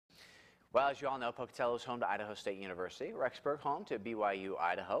Well, as you all know, Pocatello is home to Idaho State University, Rexburg home to BYU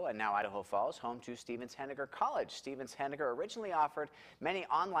Idaho, and now Idaho Falls home to Stevens Henager College. Stevens Henager originally offered many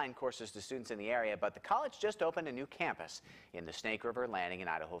online courses to students in the area, but the college just opened a new campus in the Snake River Landing in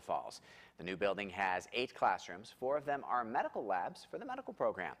Idaho Falls. The new building has 8 classrooms. 4 of them are medical labs for the medical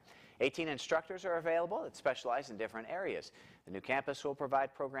program. 18 instructors are available that specialize in different areas. The new campus will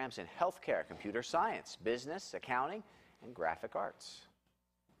provide programs in healthcare, computer science, business, accounting, and graphic arts.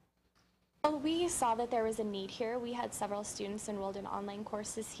 Well, we saw that there was a need here. We had several students enrolled in online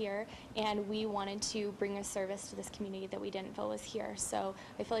courses here, and we wanted to bring a service to this community that we didn't feel was here. So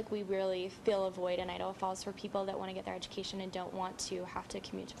I feel like we really fill a void in Idaho Falls for people that want to get their education and don't want to have to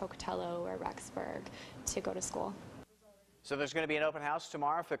commute to Pocatello or Rexburg to go to school. So there's going to be an open house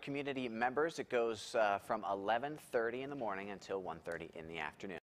tomorrow for community members. It goes from 11:30 in the morning until 1:30 in the afternoon.